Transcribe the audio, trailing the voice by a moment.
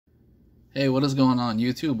Hey, what is going on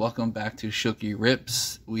YouTube? Welcome back to Shooky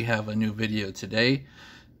Rips. We have a new video today.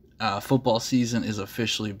 Football season is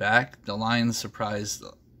officially back. The Lions surprised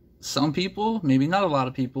some people, maybe not a lot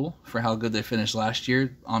of people, for how good they finished last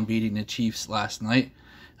year on beating the Chiefs last night.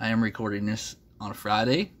 I am recording this on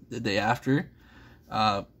Friday, the day after.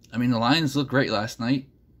 The Lions looked great last night.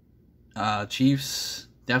 Chiefs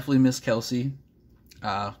definitely missed Kelsey.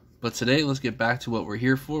 But today, let's get back to what we're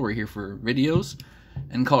here for. We're here for videos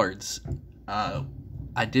and cards.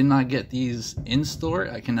 I did not get these in store.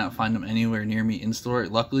 I cannot find them anywhere near me in store.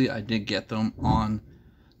 Luckily, I did get them on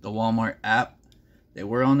the Walmart app. They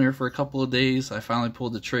were on there for a couple of days. I finally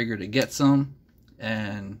pulled the trigger to get some,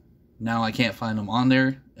 and now I can't find them on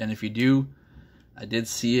there. And if you do, I did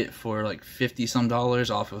see it for like $50 some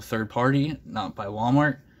off of third party, not by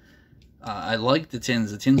Walmart. I like the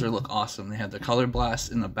tins. The tins look awesome. They have the color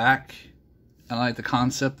blast in the back. I like the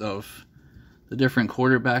concept of the different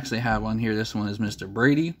quarterbacks they have on here. This one is Mr.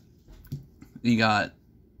 Brady. You got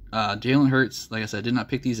Jalen Hurts. Like I said, I did not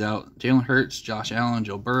pick these out. Jalen Hurts, Josh Allen,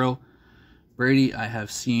 Joe Burrow. Brady, I have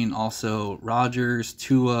seen also Rodgers,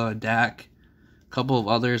 Tua, Dak, a couple of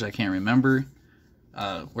others I can't remember.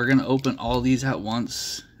 We're going to open all these at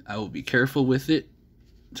once. I will be careful with it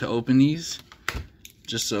to open these,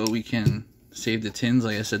 just so we can save the tins.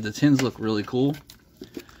 Like I said, the tins look really cool.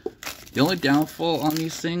 The only downfall on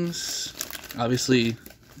these things, obviously,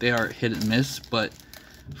 they are hit and miss, but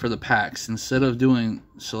for the packs, instead of doing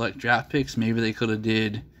select draft picks, maybe they could have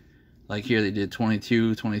did, like here they did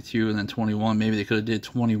 22, 22, and then 21. Maybe they could have did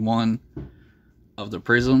 21 of the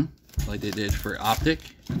Prism, like they did for Optic.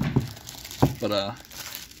 But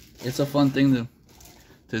it's a fun thing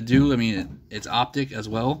to do. I mean, it's Optic as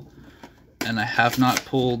well, and I have not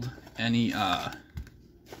pulled any, have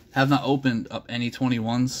not opened up any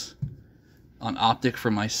 21s on Optic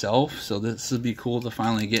for myself, so this would be cool to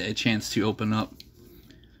finally get a chance to open up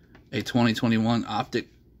a 2021 Optic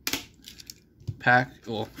pack,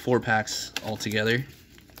 well, 4 packs altogether.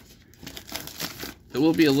 It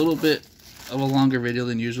will be a little bit of a longer video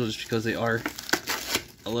than usual, just because they are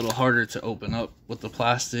a little harder to open up with the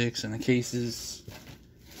plastics and the cases.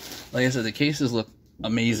 Like I said, the cases look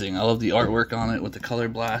amazing. I love the artwork on it with the color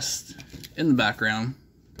blast in the background.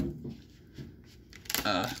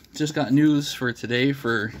 Just got news for today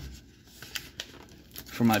for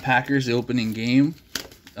my Packers, the opening game.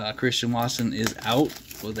 Christian Watson is out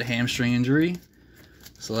with a hamstring injury,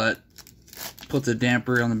 so that puts a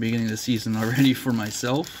damper on the beginning of the season already for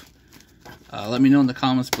myself. Let me know in the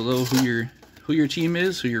comments below who your team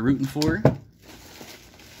is, who you're rooting for,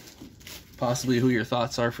 possibly who your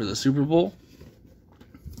thoughts are for the Super Bowl.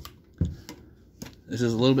 This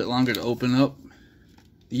is a little bit longer to open up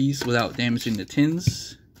these without damaging the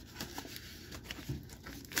tins,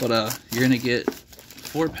 but you're gonna get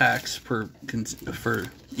 4 packs for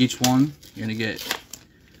each one. You're gonna get,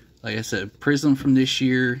 like I said, Prism from this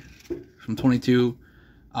year, from 22,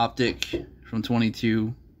 Optic from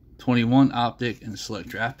 22, 21 Optic, and select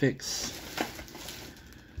draft picks.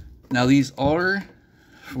 Now these are,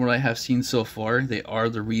 from what I have seen so far, they are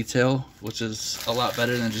the retail, which is a lot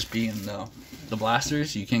better than just being the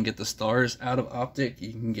blasters. You can get the stars out of Optic,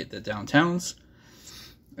 you can get the downtowns,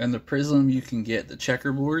 and the Prism you can get the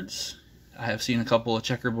checkerboards. I have seen a couple of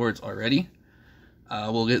checkerboards already.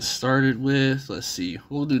 We'll get started with, let's see,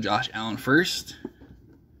 we'll do Josh Allen first.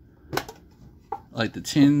 Like the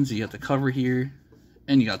tins, you got the cover here,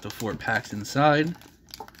 and you got the 4 packs inside,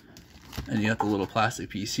 and you got the little plastic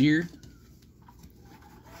piece here.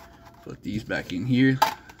 Put these back in here.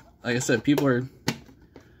 Like I said, people are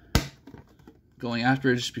going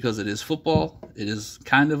after it just because it is football. It is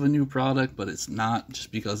kind of a new product, but it's not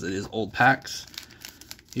just because it is old packs.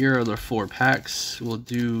 Here are the 4 packs. We'll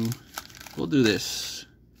do this.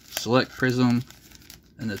 Select Prism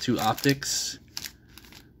and the 2 Optics.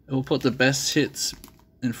 And we'll put the best hits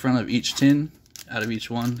in front of each tin out of each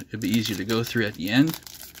one. It'll be easier to go through at the end.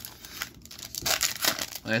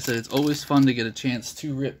 Like I said, it's always fun to get a chance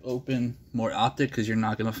to rip open more Optic, because you're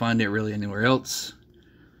not going to find it really anywhere else.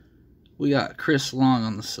 We got Chris Long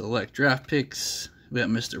on the select draft picks. We got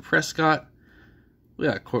Mr. Prescott. We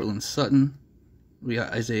got Cortland Sutton. We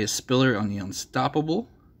got Isaiah Spiller on the Unstoppable.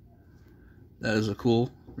 That is a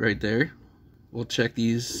cool right there. We'll check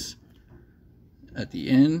these at the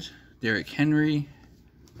end. Derrick Henry.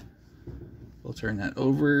 We'll turn that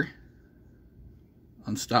over.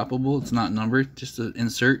 Unstoppable. It's not numbered, just an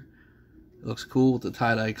insert. It looks cool with the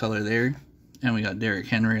tie-dye color there. And we got Derrick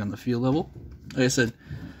Henry on the field level. Like I said,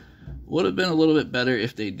 would have been a little bit better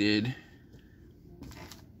if they did,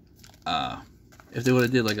 if they would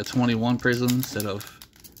have did like a 21 Prism instead of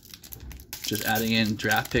just adding in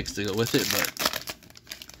draft picks to go with it, but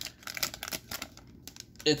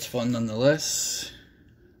it's fun nonetheless.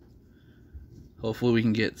 Hopefully we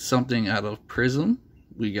can get something out of Prism.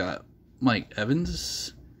 We got Mike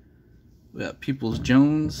Evans. We got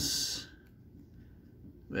Peoples-Jones.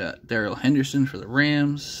 We got Darrell Henderson for the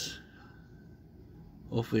Rams.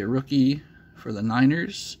 Hopefully a rookie for the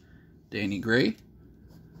Niners. Danny Gray.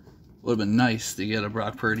 Would have been nice to get a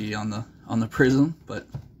Brock Purdy on the Prism, but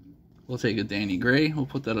we'll take a Danny Gray. We'll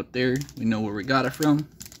put that up there. We know where we got it from.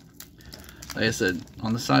 Like I said,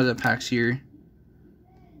 on the side of the packs here,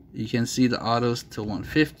 you can see the autos to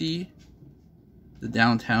 150, the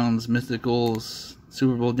Downtowns, Mythicals,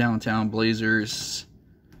 Super Bowl Downtown, Blazers,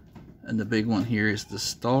 and the big one here is the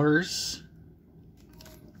Stars.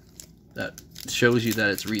 That shows you that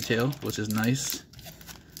it's retail, which is nice.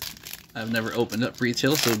 I've never opened up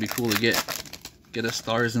retail, so it'd be cool to get a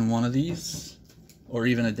Stars in one of these, or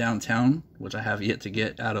even a Downtown, which I have yet to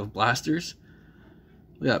get out of blasters.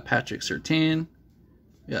 We got Patrick Surtain,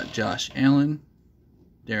 we got Josh Allen,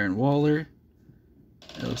 Darren Waller.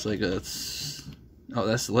 It looks like that's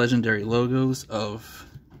the legendary logos of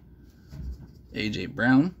AJ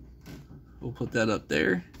Brown. We'll put that up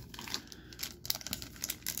there.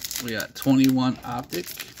 We got 21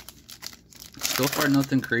 Optic. So far,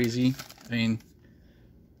 nothing crazy. I mean,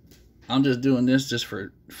 I'm just doing this just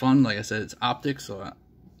for fun. Like I said, it's Optic, so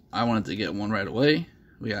I wanted to get one right away.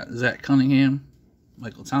 We got Zach Cunningham,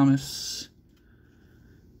 Michael Thomas.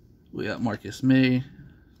 We got Marcus May.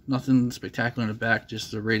 Nothing spectacular in the back,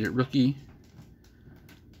 just a rated rookie.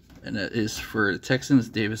 And that is for the Texans,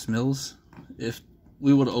 Davis Mills. If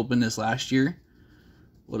we would have opened this last year,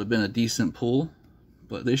 would have been a decent pull.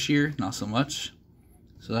 But this year, not so much.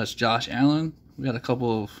 So that's Josh Allen. We got a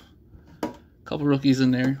couple rookies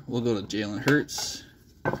in there. We'll go to Jalen Hurts.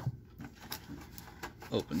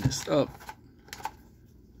 Open this up.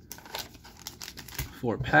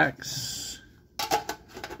 4 packs.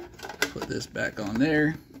 Put this back on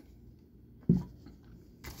there.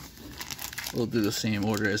 We'll do the same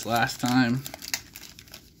order as last time.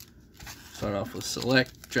 Start off with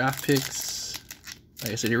select draft picks.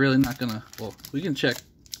 Like I said, you're really not gonna, well, we can check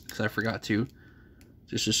because I forgot to.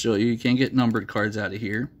 Just to show you, you can get numbered cards out of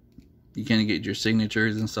here. You can get your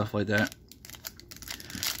signatures and stuff like that.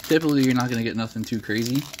 Typically, you're not gonna get nothing too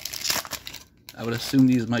crazy. I would assume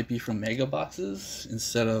these might be from mega boxes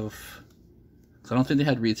instead of, because I don't think they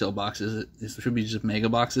had retail boxes. It should be just mega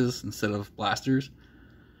boxes instead of blasters.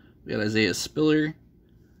 We got Isaiah Spiller.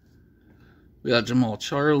 We got Jamal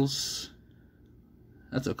Charles.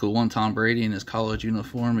 That's a cool one. Tom Brady in his college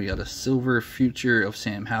uniform. We got a silver future of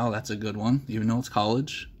Sam Howell. That's a good one, even though it's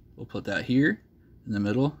college. We'll put that here in the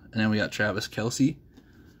middle. And then we got Travis Kelce,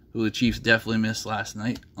 who the Chiefs definitely missed last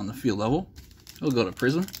night on the field level. We'll go to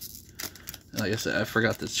Prism. Like I said, I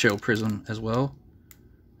forgot to show Prism as well.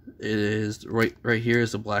 It is right here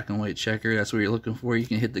is the black and white checker. That's what you're looking for. You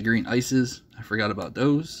can hit the green ices. I forgot about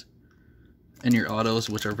those. And your autos,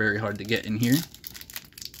 which are very hard to get in here.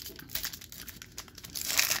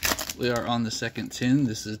 We are on the second tin.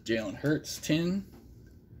 This is Jalen Hurts tin.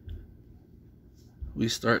 We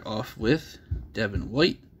start off with Devin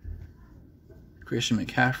White, Christian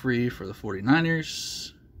McCaffrey for the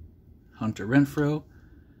 49ers, Hunter Renfrow.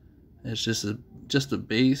 It's just a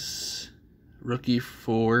base rookie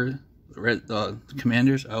for the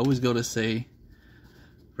Commanders. I always go to say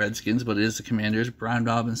Redskins, but it is the Commanders. Brian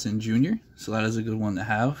Robinson Jr. So that is a good one to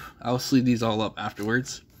have. I'll sleeve these all up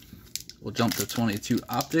afterwards. We'll jump to 22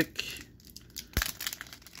 Optic.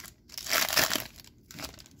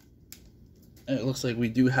 And it looks like we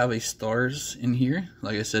do have a Stars in here.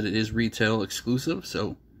 Like I said, it is retail exclusive,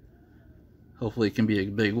 so hopefully it can be a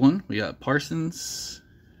big one. We got Parsons.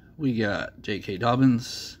 We got J.K.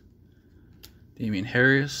 Dobbins. Damian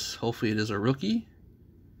Harris. Hopefully it is a rookie.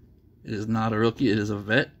 It is not a rookie. It is a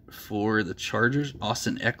vet for the Chargers.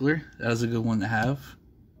 Austin Eckler. That is a good one to have.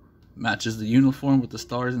 Matches the uniform with the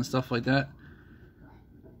stars and stuff like that.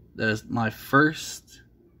 That is my first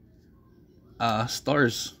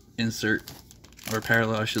Stars insert. Or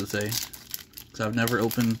parallel, I should say. Because I've never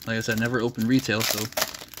opened, like I said, never opened retail. So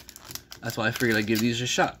that's why I figured I'd give these a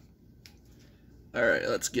shot. Alright,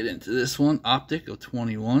 let's get into this one. Optic of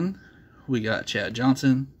 21. We got Chad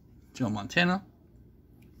Johnson. Joe Montana.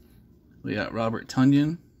 We got Robert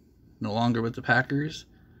Tonyan, no longer with the Packers.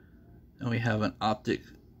 And we have an Optic,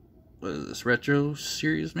 what is this, Retro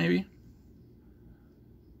Series maybe?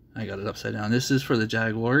 I got it upside down. This is for the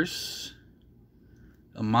Jaguars.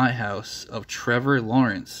 A My House of Trevor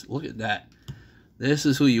Lawrence. Look at that. This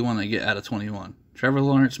is who you want to get out of 21. Trevor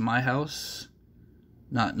Lawrence, My House,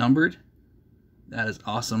 not numbered. That is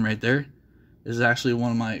awesome right there. This is actually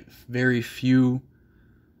one of my very few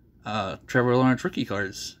Trevor Lawrence rookie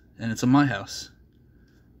cards, and it's in my house.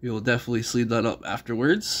 We will definitely sleeve that up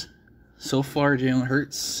afterwards. So far, Jalen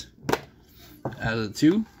Hurts, out of the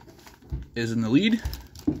two, is in the lead.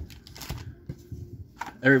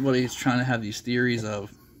 Everybody's trying to have these theories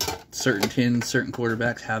of certain tins, certain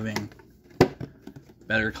quarterbacks having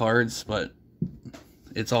better cards, but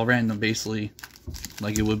it's all random, basically,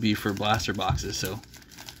 like it would be for blaster boxes. So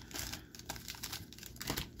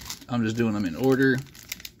I'm just doing them in order.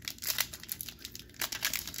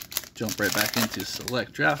 Jump right back into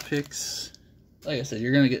select draft picks. Like I said,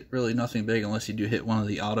 you're going to get really nothing big unless you do hit one of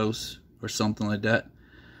the autos or something like that.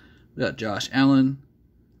 We got Josh Allen,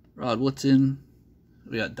 Rod Woodson.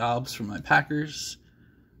 We got Dobbs from my Packers.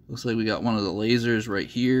 Looks like we got one of the lasers right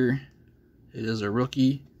here. It is a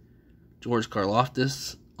rookie. George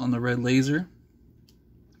Karlaftis on the red laser.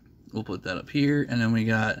 We'll put that up here. And then we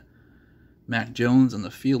got Mac Jones on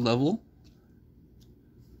the field level.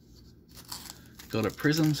 Go to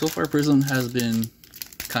Prism. So far, Prism has been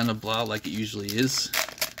kind of blah like it usually is.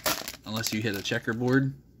 Unless you hit a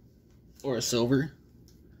checkerboard or a silver.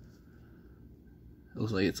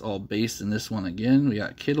 Looks like it's all based in this one again. We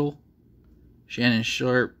got Kittle, Shannon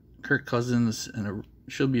Sharp, Kirk Cousins, and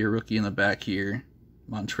should be a rookie in the back here,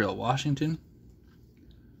 Montreal, Washington.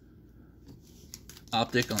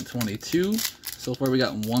 Optic on 22. So far we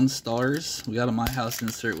got 1 stars. We got a My House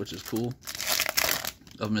insert, which is cool,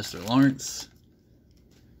 of Mr. Lawrence.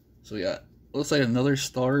 So we got, looks like another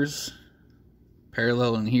stars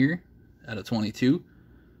parallel in here out of 22.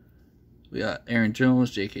 We got Aaron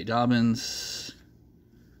Jones, J.K. Dobbins,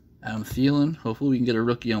 Adam Thielen. Hopefully we can get a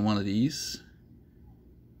rookie on one of these.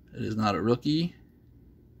 It is not a rookie.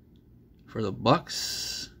 For the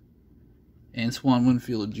Bucks, Antoine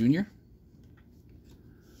Winfield Jr.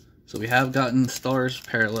 So we have gotten stars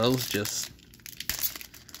parallels, just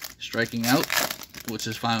striking out, which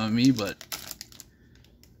is fine with me, but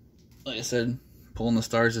like I said, pulling the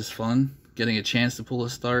stars is fun. Getting a chance to pull the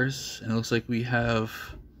stars, and it looks like we got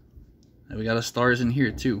a stars in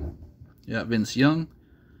here too. We got Vince Young,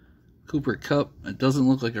 Cooper Kupp. It doesn't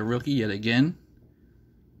look like a rookie yet again.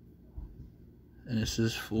 And this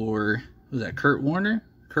is for, was that Kurt Warner?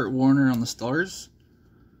 Kurt Warner on the stars.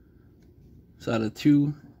 So out of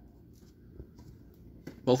 2,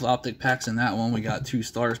 both optic packs in that one, we got 2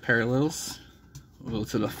 stars parallels. We'll go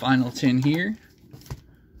to the final tin here.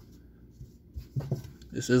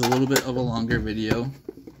 This is a little bit of a longer video.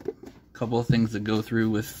 A couple of things to go through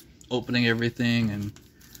with opening everything and...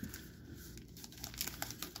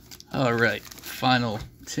 Alright, final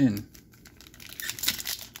tin.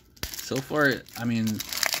 So far, I mean,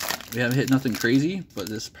 we haven't hit nothing crazy, but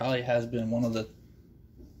this probably has been one of the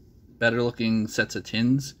better looking sets of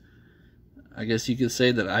tins, I guess you could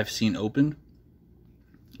say, that I've seen open.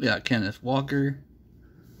 We got Kenneth Walker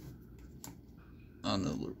on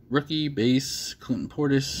the rookie base, Clinton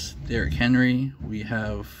Portis, Derrick Henry. We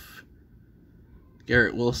have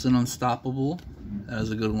Garrett Wilson, unstoppable. That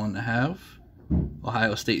is a good one to have.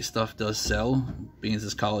 Ohio State stuff does sell, being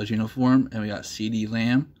his college uniform. And we got CD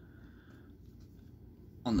Lamb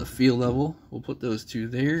on the field level. We'll put those 2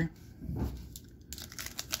 there.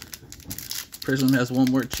 Prism has one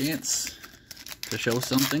more chance to show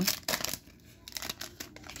something.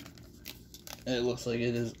 And it looks like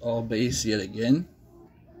it is all base yet again.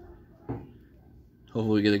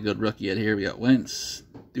 Hopefully we get a good rookie yet here. We got Wentz,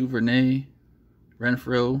 Duvernay,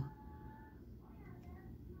 Renfro,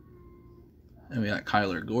 and we got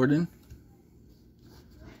Kyler Gordon.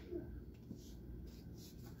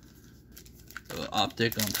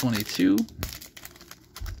 Optic on 22.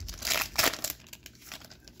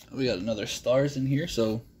 We got another stars in here,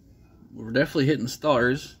 so we're definitely hitting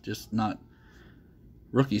stars, just not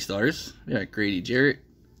rookie stars. We got Grady Jarrett.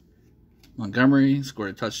 Montgomery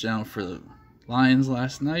scored a touchdown for the Lions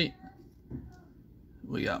last night.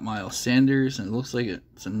 We got Miles Sanders, and it looks like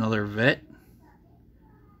it's another vet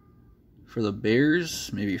for the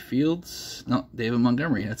Bears. Maybe Fields. No, David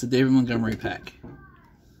Montgomery. That's a David Montgomery pack.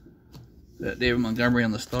 Got David Montgomery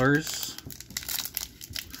on the stars.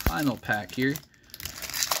 Final pack here.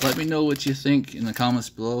 Let me know what you think in the comments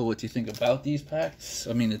below, what you think about these packs.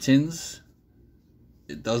 I mean, the tins.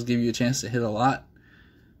 It does give you a chance to hit a lot.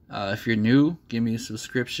 If you're new, give me a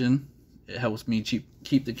subscription. It helps me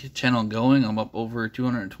keep the channel going. I'm up over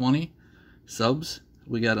 220 subs.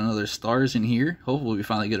 We got another stars in here. Hopefully we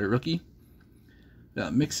finally get a rookie. We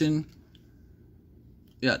got Mixon.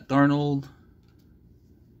 We got Darnold.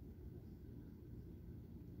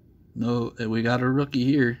 No, we got a rookie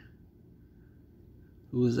here.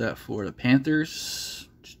 Who is that for? The Panthers.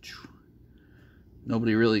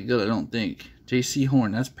 Nobody really good, I don't think. J.C.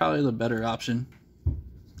 Horn, that's probably the better option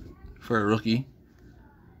for a rookie.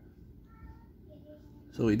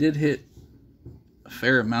 So we did hit a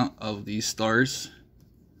fair amount of these stars,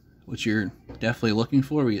 which you're definitely looking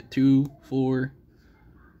for. We get 2, 4,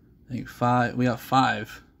 I think 5. We got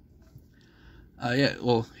 5. Yeah,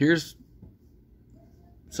 well, here's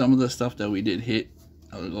some of the stuff that we did hit.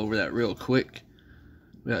 I'll go over that real quick.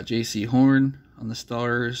 We got J.C. Horn on the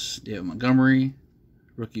stars, David Montgomery,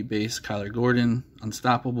 rookie base Kyler Gordon,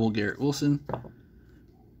 unstoppable Garrett Wilson,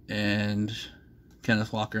 and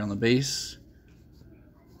Kenneth Walker on the base.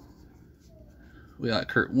 We got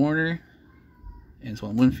Kurt Warner,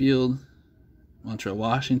 Antoine Winfield, Montrell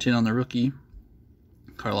Washington on the rookie,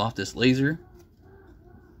 Karlaftis Laser.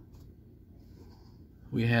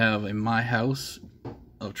 We have a My House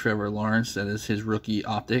of Trevor Lawrence, that is his rookie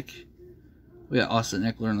optic. We got Austin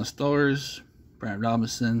Eckler on the stars, Brian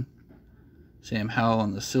Robinson, Sam Howell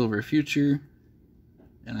on the silver future,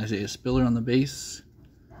 and Isaiah Spiller on the base.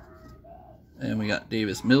 And we got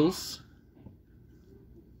Davis Mills,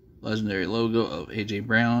 legendary logo of AJ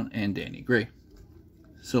Brown and Danny Gray.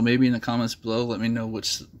 So maybe in the comments below, let me know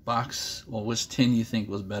which box, well, which tin you think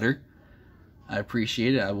was better. I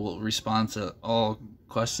appreciate it. I will respond to all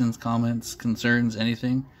questions, comments, concerns,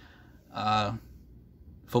 anything.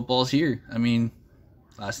 Football's here. I mean,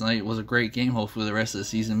 last night was a great game. Hopefully the rest of the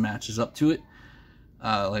season matches up to it.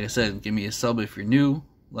 Like I said, give me a sub if you're new.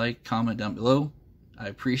 Like, comment down below. I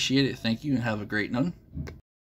appreciate it. Thank you, and have a great night.